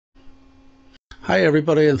Hi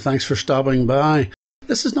everybody, and thanks for stopping by.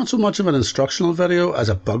 This is not so much of an instructional video as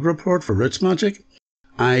a bug report for Rootsmagic.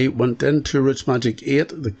 I went into Rootsmagic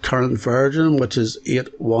 8, the current version, which is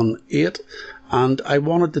 8.1.8, and I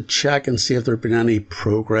wanted to check and see if there had been any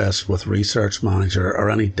progress with Research Manager or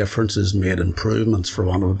any differences made, improvements for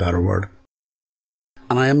want of a better word.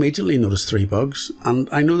 And I immediately noticed 3 bugs, and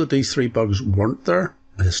I know that these 3 bugs weren't there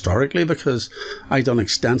historically because I've done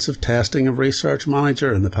extensive testing of Research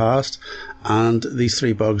Manager in the past, and these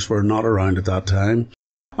 3 bugs were not around at that time.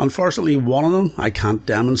 Unfortunately, one of them I can't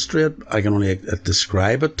demonstrate. I can only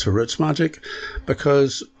describe it to Rootsmagic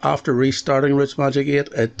because after restarting Rootsmagic 8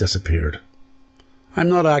 it disappeared. I'm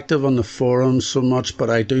not active on the forums so much, but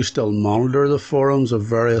I do still monitor the forums of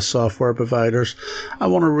various software providers. I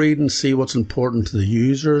want to read and see what's important to the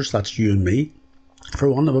users, that's you and me, for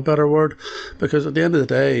want of a better word, because at the end of the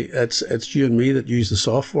day it's you and me that use the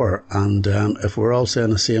software, and if we're all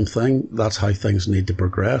saying the same thing, that's how things need to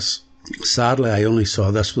progress. Sadly, I only saw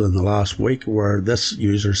this within the last week where this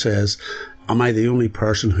user says, am I the only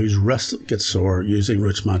person whose wrist gets sore using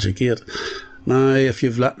Rootsmagic 8? Now, if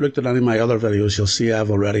you've looked at any of my other videos, you'll see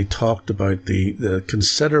I've already talked about the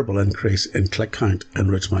considerable increase in click count in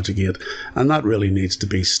Rootsmagic 8, and that really needs to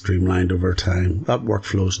be streamlined over time. That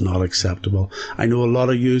workflow is not acceptable. I know a lot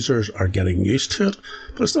of users are getting used to it,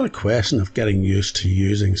 but it's not a question of getting used to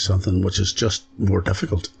using something which is just more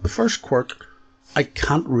difficult. The first quirk I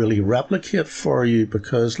can't really replicate for you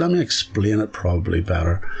because let me explain it probably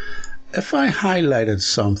better. If I highlighted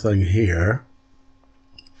something here,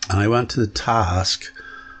 and I went to the task,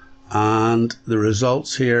 and the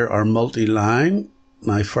results here are multi-line.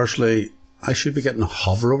 Now, firstly, I should be getting a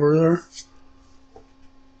hover over there.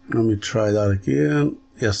 Let me try that again.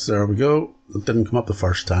 Yes, there we go. It didn't come up the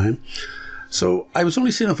first time. So I was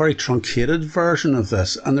only seeing a very truncated version of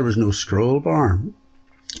this, and there was no scroll bar.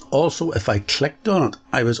 Also, if I clicked on it,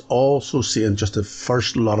 I was also seeing just the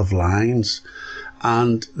first lot of lines,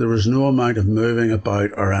 and there was no amount of moving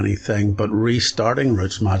about or anything, but restarting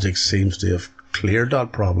Rootsmagic seems to have cleared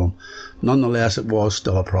that problem. Nonetheless, it was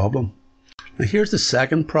still a problem. Now here's the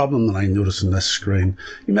second problem that I noticed on this screen.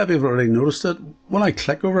 You maybe have already noticed it. When I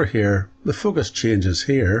click over here, the focus changes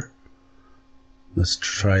here. Let's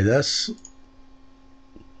try this.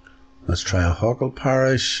 Let's try a Huckle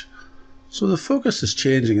Parish. So the focus is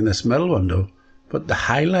changing in this middle window, but the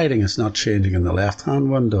highlighting is not changing in the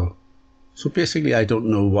left-hand window. So basically I don't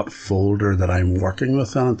know what folder that I'm working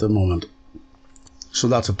within at the moment. So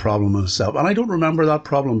that's a problem in itself. And I don't remember that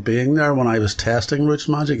problem being there when I was testing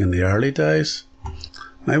Rootsmagic in the early days.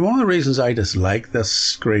 Now, one of the reasons I dislike this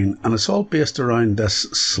screen, and it's all based around this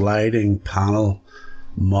sliding panel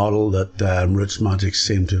model that Rootsmagic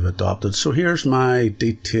seem to have adopted. So here's my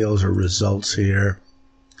details or results here,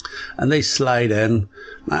 and they slide in.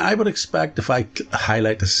 Now, I would expect if I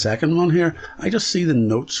highlight the second one here, I just see the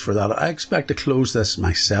notes for that. I expect to close this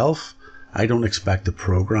myself. I don't expect the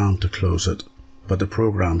program to close it, but the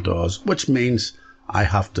program does, which means I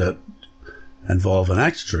have to involve an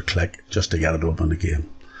extra click just to get it open again.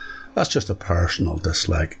 That's just a personal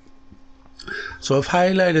dislike. So I've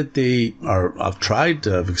highlighted I've tried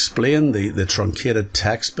to explain the truncated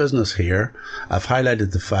text business here. I've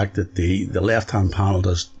highlighted the fact that the left-hand panel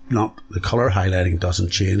does not, the color highlighting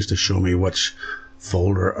doesn't change to show me which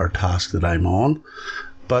folder or task that I'm on.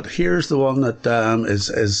 But here's the one that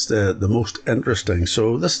is the most interesting.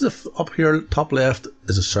 So this is up here, top left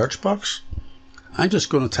is a search box. I'm just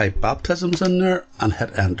going to type baptisms in there and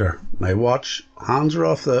hit enter. Now watch, hands are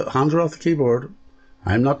off the keyboard.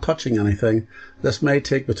 I'm not touching anything. This may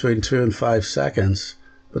take between 2 and 5 seconds,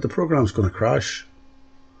 but the program's going to crash.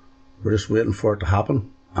 We're just waiting for it to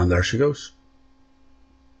happen, and there she goes.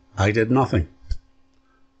 I did nothing.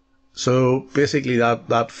 So basically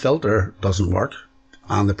that filter doesn't work,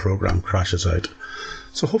 and the program crashes out.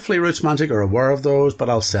 So hopefully Rootsmagic are aware of those, but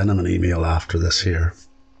I'll send them an email after this here.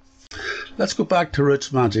 Let's go back to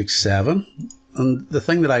Rootsmagic 7, and the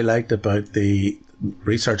thing that I liked about the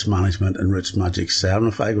research management in Rootsmagic 7,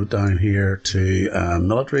 if I go down here to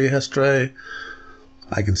military history,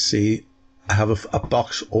 I can see I have a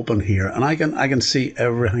box open here, and I can see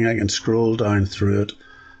everything. I can scroll down through it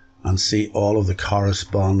and see all of the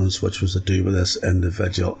correspondence which was to do with this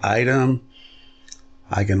individual item.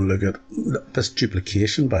 I can look at this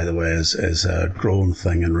duplication, by the way, is a growing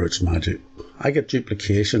thing in Rootsmagic. I get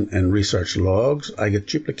duplication in research logs. I get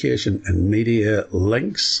duplication in media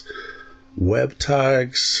links, web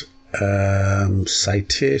tags,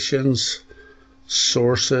 citations,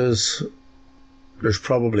 sources. There's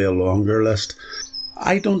probably a longer list.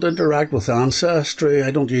 I don't interact with Ancestry. I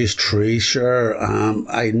don't use TreeShare.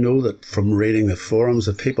 I know that from reading the forums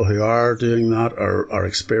that people who are doing that are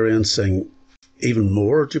experiencing even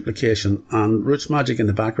more duplication, and Rootsmagic in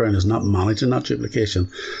the background is not managing that duplication.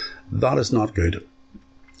 That is not good.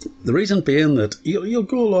 The reason being that you'll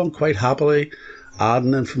go along quite happily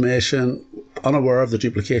adding information, unaware of the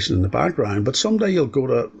duplication in the background, but someday you'll go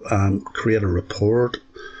to create a report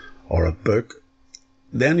or a book.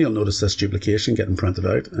 Then you'll notice this duplication getting printed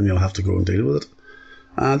out and you'll have to go and deal with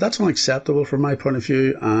it. That's unacceptable from my point of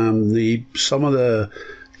view. Some of the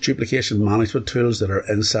duplication management tools that are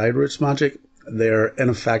inside Rootsmagic, they're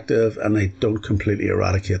ineffective and they don't completely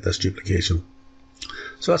eradicate this duplication.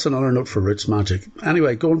 So that's another note for Rootsmagic.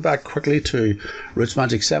 Anyway, going back quickly to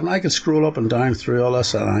Rootsmagic 7, I can scroll up and down through all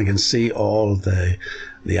this and I can see all the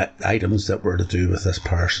items that were to do with this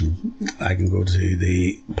person. I can go to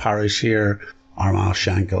the parish here, Armagh,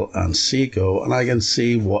 Shankle and CountyCheck, and I can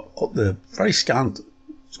see what the very scant,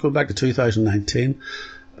 let's go back to 2019,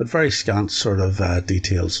 but very scant sort of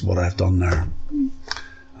details what I've done there.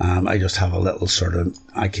 I just have a little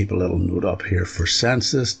I keep a little note up here for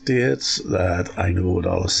census dates that I know what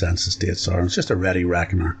all the census dates are. It's just a ready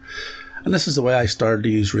reckoner. And this is the way I started to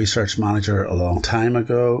use Research Manager a long time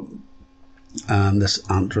ago. This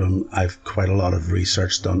Antrim, I've quite a lot of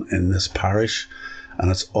research done in this parish and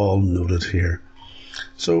it's all noted here.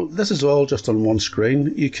 So this is all just on one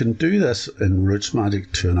screen. You can do this in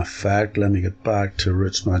Rootsmagic to an effect. Let me get back to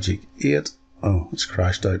Rootsmagic 8. Oh, it's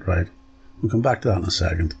crashed out, right. We'll come back to that in a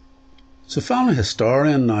second. So Family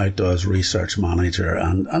Historian now does Research Manager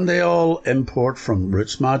and they all import from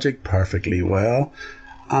Rootsmagic perfectly well.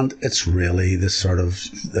 And it's really the sort of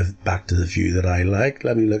back to the view that I like.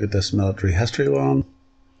 Let me look at this military history one.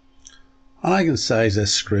 And I can size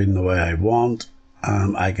this screen the way I want.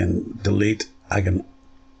 I can delete, I can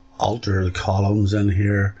alter the columns in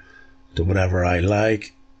here to whatever I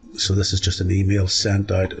like. So this is just an email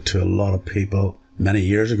sent out to a lot of people many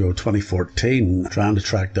years ago, 2014, trying to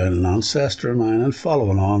track down an ancestor of mine, and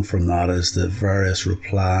following on from that is the various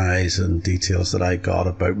replies and details that I got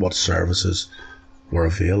about what services were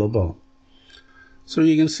available. So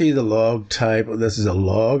you can see the log type. This is a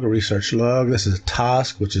log, a research log. This is a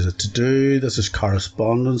task, which is a to-do. This is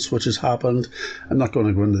correspondence, which has happened. I'm not going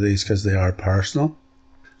to go into these because they are personal.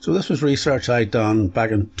 So this was research I done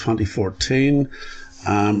back in 2014.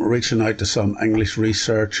 Reaching out to some English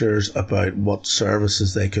researchers about what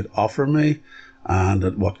services they could offer me and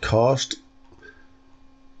at what cost.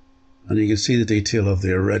 And you can see the detail of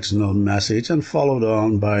the original message and followed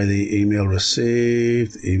on by the email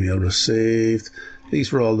received, email received.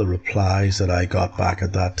 These were all the replies that I got back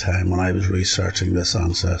at that time when I was researching this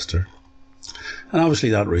ancestor. And obviously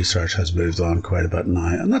that research has moved on quite a bit now.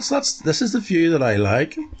 And this is the view that I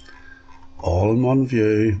like. All in one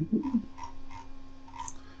view.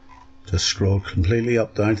 Just scroll completely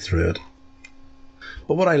up down through it.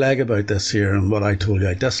 But what I like about this here and what I told you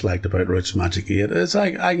I disliked about Rootsmagic 8 is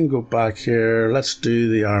I can go back here. Let's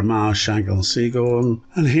do the Armagh, Shankle and CountyCheck,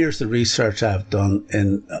 and here's the research I've done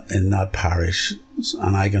in that parish,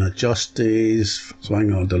 and I can adjust these. So I'm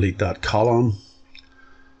going to delete that column.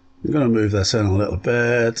 I'm going to move this in a little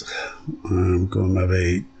bit. I'm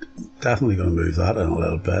going definitely going to move that in a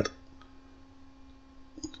little bit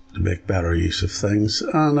to make better use of things,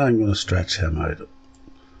 and I'm going to stretch him out.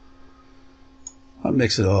 That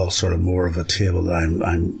makes it all sort of more of a table that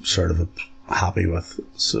I'm sort of happy with.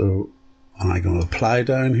 So I'm going to apply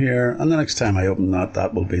down here, and the next time I open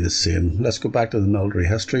that will be the same. Let's go back to the military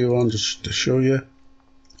history one just to show you.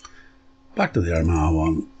 Back to the Armagh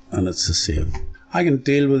one, and it's the same. I can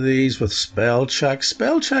deal with these with spell check.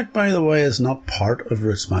 Spell check, by the way, is not part of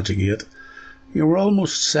Rootsmagic 8. We're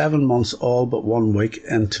almost 7 months, all but 1 week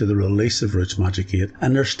into the release of Rootsmagic 8,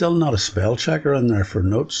 and there's still not a spell checker in there for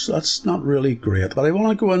notes. That's not really great. But I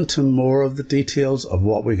want to go into more of the details of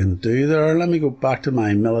what we can do there. Let me go back to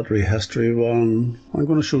my military history one. I'm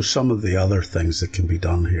going to show some of the other things that can be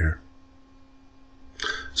done here.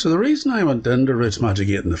 So the reason I went into Rootsmagic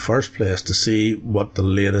 8 in the first place to see what the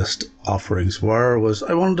latest offerings were was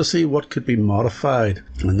I wanted to see what could be modified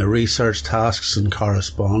in the research tasks and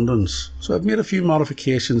correspondence. So I've made a few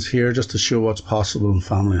modifications here just to show what's possible in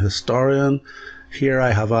Family Historian. Here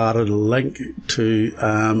I have added a link to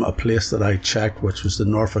a place that I checked, which was the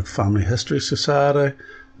Norfolk Family History Society,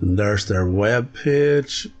 and there's their web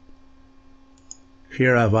page.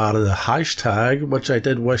 Here I've added a hashtag, which I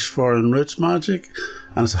did wish for in Rootsmagic,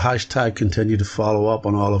 and it's a hashtag continue to follow up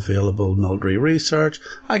on all available military research.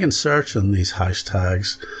 I can search in these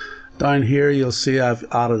hashtags. Down here you'll see I've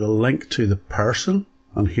added a link to the person,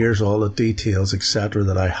 and here's all the details etc.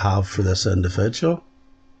 that I have for this individual.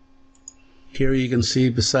 Here you can see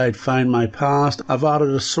beside Find My Past, I've added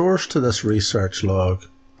a source to this research log,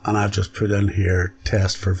 and I've just put in here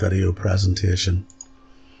test for video presentation.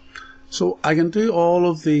 So I can do all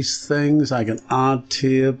of these things. I can add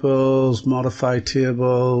tables, modify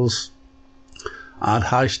tables, add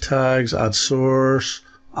hashtags, add source,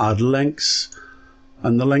 add links,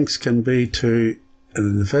 and the links can be to an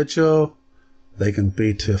individual, they can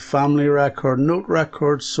be to a family record, note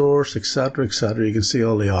record, source, etc, etc. You can see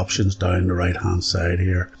all the options down the right hand side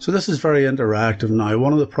here. So this is very interactive now.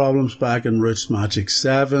 One of the problems back in RootsMagic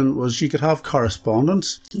 7 was you could have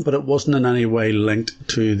correspondence, but it wasn't in any way linked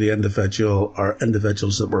to the individual or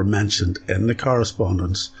individuals that were mentioned in the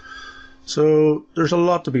correspondence. So there's a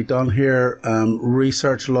lot to be done here.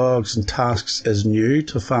 Research logs and tasks is new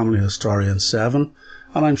to Family Historian 7,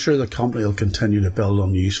 and I'm sure the company will continue to build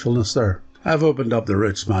on usefulness there. I've opened up the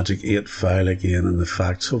Rootsmagic 8 file again in the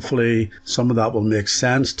facts. Hopefully some of that will make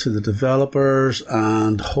sense to the developers,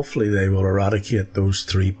 and hopefully they will eradicate those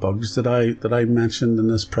 3 bugs that I mentioned in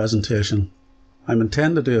this presentation. I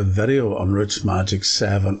intend to do a video on Rootsmagic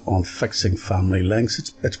 7 on fixing family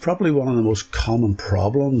links. It's probably one of the most common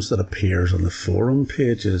problems that appears on the forum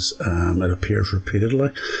pages. It appears repeatedly.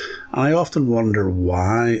 And I often wonder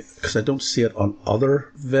why, because I don't see it on other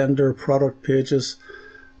vendor product pages.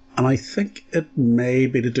 And I think it may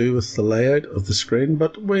be to do with the layout of the screen,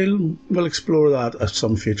 but we'll explore that at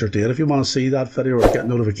some future date. If you want to see that video or get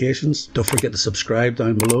notifications, don't forget to subscribe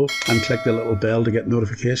down below and click the little bell to get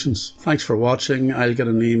notifications. Thanks for watching. I'll get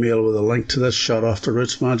an email with a link to this shot off to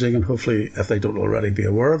Rootsmagic, and hopefully if they don't already be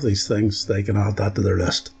aware of these things, they can add that to their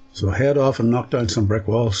list. So head off and knock down some brick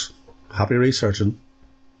walls. Happy researching.